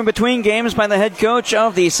In between games by the head coach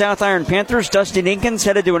of the South Iron Panthers, Dusty Dinkins,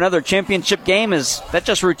 headed to another championship game. Is that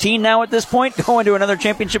just routine now at this point, going to another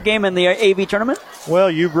championship game in the AV tournament? Well,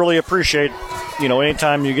 you really appreciate,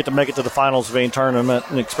 anytime you get to make it to the finals of any tournament,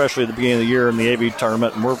 and especially at the beginning of the year in the AV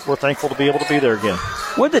tournament, and we're thankful to be able to be there again.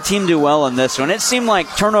 What did the team do well in this one? It seemed like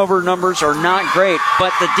turnover numbers are not great,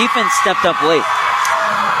 but the defense stepped up late.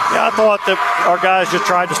 Yeah, I thought that our guys just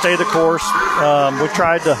tried to stay the course. We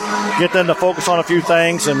tried to get them to focus on a few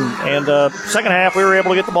things, and second half we were able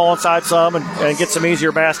to get the ball inside some and get some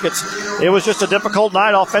easier baskets. It was just a difficult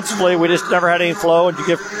night offensively. We just never had any flow, and you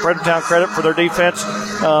give Fredericktown credit for their defense.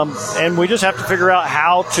 And we just have to figure out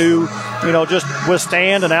how to, just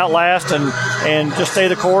withstand and outlast and just stay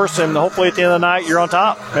the course, and hopefully at the end of the night you're on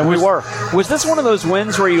top, and we were. Was this one of those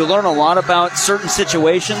wins where you learn a lot about certain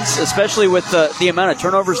situations, especially with the amount of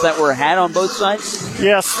turnovers that were had on both sides?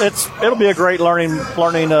 Yes, it'll be a great learning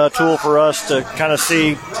tool for us to kind of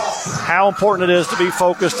see how important it is to be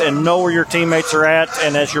focused and know where your teammates are at,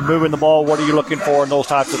 and as you're moving the ball, what are you looking for, and those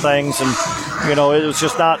types of things. And it was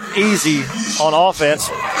just not easy on offense.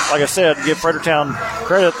 Like I said, give Fredericktown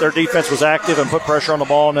credit, their defense was active and put pressure on the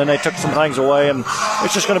ball, and then they took some things away, and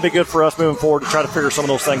it's just going to be good for us moving forward to try to figure some of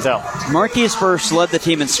those things out. Marquise first led the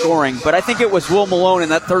team in scoring, but I think it was Will Malone in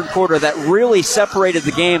that third quarter that really separated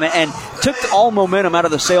the game and took all momentum out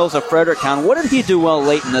of the sails of Fredericktown. What did he do well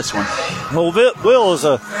late in this one? Well, Will is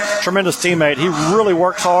a tremendous teammate. He really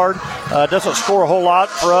works hard, doesn't score a whole lot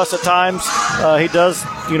for us at times. He does,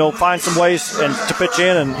 find some ways to pitch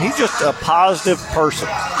in, and he's just a positive person.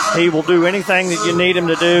 He will do anything that you need him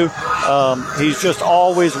to do. He's just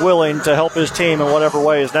always willing to help his team in whatever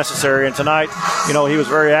way is necessary. And tonight, he was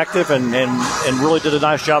very active and really did a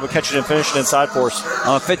nice job of catching and finishing inside for us.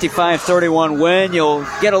 A 55-31 win. You'll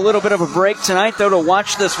get a little bit of a break tonight, though, to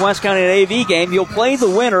watch this West County AV game. You'll play the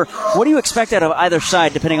winner. What do you expect out of either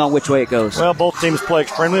side, depending on which way it goes? Well, both teams play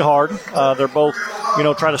extremely hard. They're both,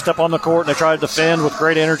 trying to step on the court, and they try to defend with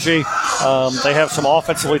great energy. They have some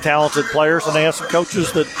offensively talented players, and they have some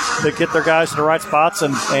coaches that get their guys in the right spots,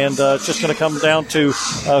 and it's just going to come down to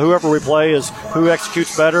whoever we play is who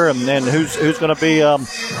executes better, and who's going to be,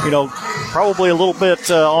 probably a little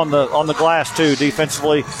bit on the glass too,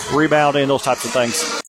 defensively, rebounding, those types of things.